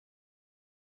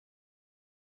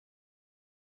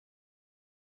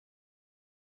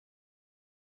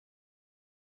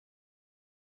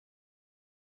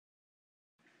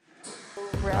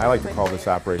I like to call this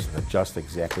operation the just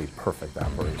exactly perfect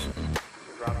operation.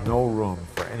 No room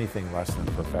for anything less than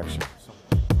perfection.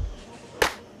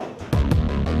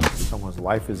 Someone's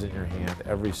life is in your hand.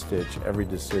 Every stitch, every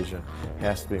decision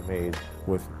has to be made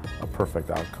with a perfect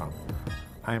outcome.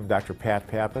 I am Dr. Pat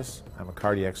Pappas. I'm a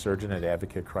cardiac surgeon at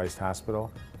Advocate Christ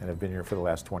Hospital and have been here for the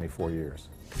last 24 years.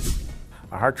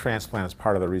 A heart transplant is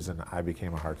part of the reason I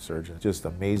became a heart surgeon. It's just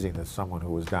amazing that someone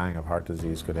who was dying of heart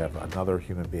disease could have another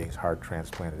human being's heart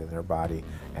transplanted in their body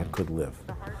and could live.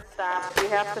 The heart stops. You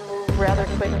have to move rather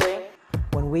quickly.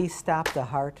 When we stop the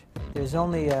heart, there's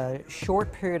only a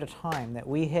short period of time that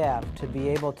we have to be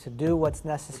able to do what's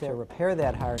necessary to repair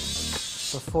that heart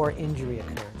before injury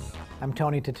occurs. I'm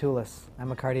Antone Tatooles.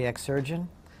 I'm a cardiac surgeon,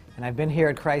 and I've been here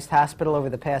at Christ Hospital over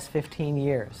the past 15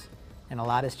 years, and a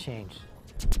lot has changed.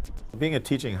 Being a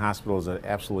teaching hospital is an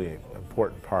absolutely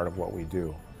important part of what we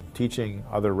do. Teaching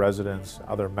other residents,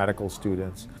 other medical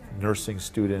students, nursing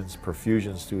students,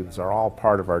 perfusion students are all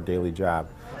part of our daily job.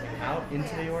 Out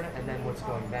into the aorta and then what's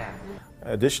going back.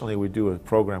 Additionally, we do a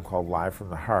program called Live from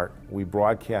the Heart. We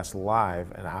broadcast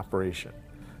live an operation.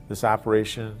 This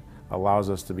operation allows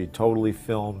us to be totally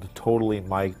filmed, totally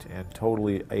mic'd, and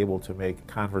totally able to make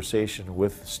conversation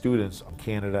with students in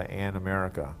Canada and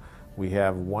America. We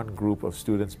have one group of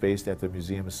students based at the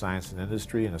Museum of Science and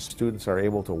Industry, and the students are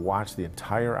able to watch the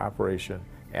entire operation,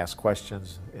 ask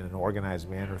questions in an organized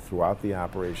manner throughout the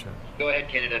operation. Go ahead,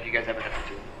 Canada, if you guys have an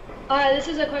answer. This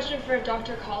is a question for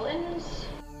Dr. Collins.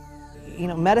 You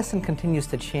know, medicine continues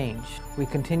to change. We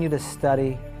continue to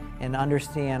study and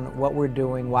understand what we're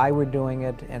doing, why we're doing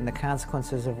it, and the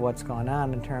consequences of what's going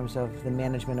on in terms of the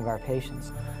management of our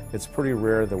patients. It's pretty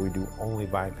rare that we do only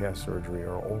bypass surgery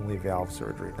or only valve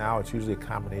surgery. Now it's usually a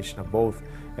combination of both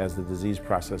as the disease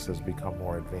process has become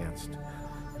more advanced.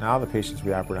 Now the patients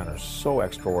we operate on are so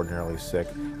extraordinarily sick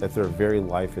that their very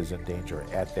life is in danger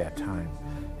at that time.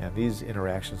 And these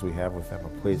interactions we have with them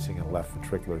of placing a left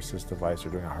ventricular assist device or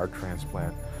doing a heart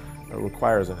transplant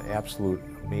requires an absolute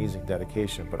amazing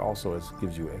dedication, but also it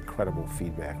gives you incredible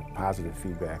feedback, positive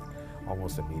feedback,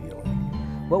 almost immediately.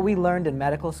 What we learned in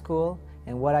medical school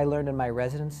and what I learned in my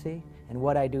residency and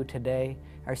what I do today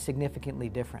are significantly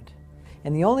different.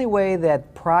 And the only way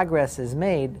that progress is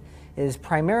made is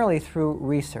primarily through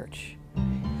research.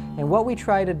 And what we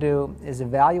try to do is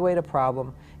evaluate a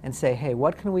problem and say, hey,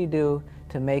 what can we do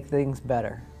to make things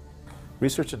better?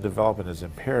 Research and development is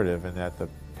imperative in that the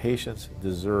patients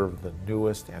deserve the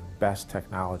newest and best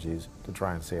technologies to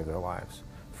try and save their lives.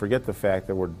 Forget the fact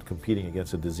that we're competing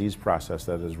against a disease process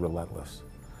that is relentless.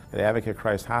 At Advocate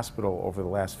Christ Hospital, over the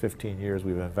last 15 years,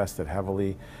 we've invested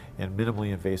heavily in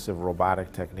minimally invasive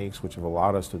robotic techniques, which have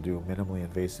allowed us to do minimally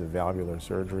invasive valvular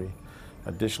surgery.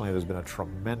 Additionally, there's been a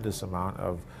tremendous amount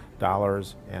of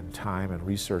dollars and time and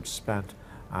research spent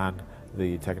on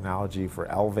the technology for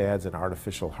LVADs and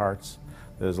artificial hearts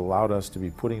that has allowed us to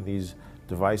be putting these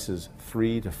devices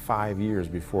 3 to 5 years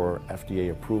before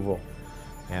FDA approval.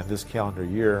 And this calendar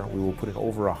year, we will put in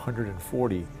over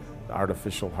 140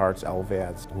 artificial hearts,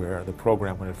 LVADs, where the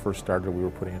program, when it first started, we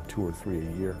were putting in 2 or 3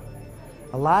 a year.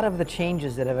 A lot of the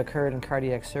changes that have occurred in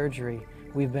cardiac surgery,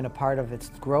 we've been a part of its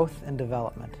growth and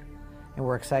development, and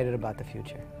we're excited about the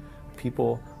future.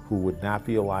 People who would not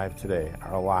be alive today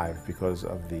are alive because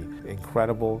of the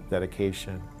incredible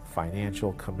dedication,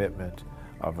 financial commitment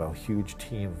of a huge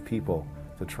team of people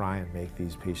to try and make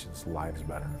these patients' lives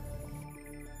better.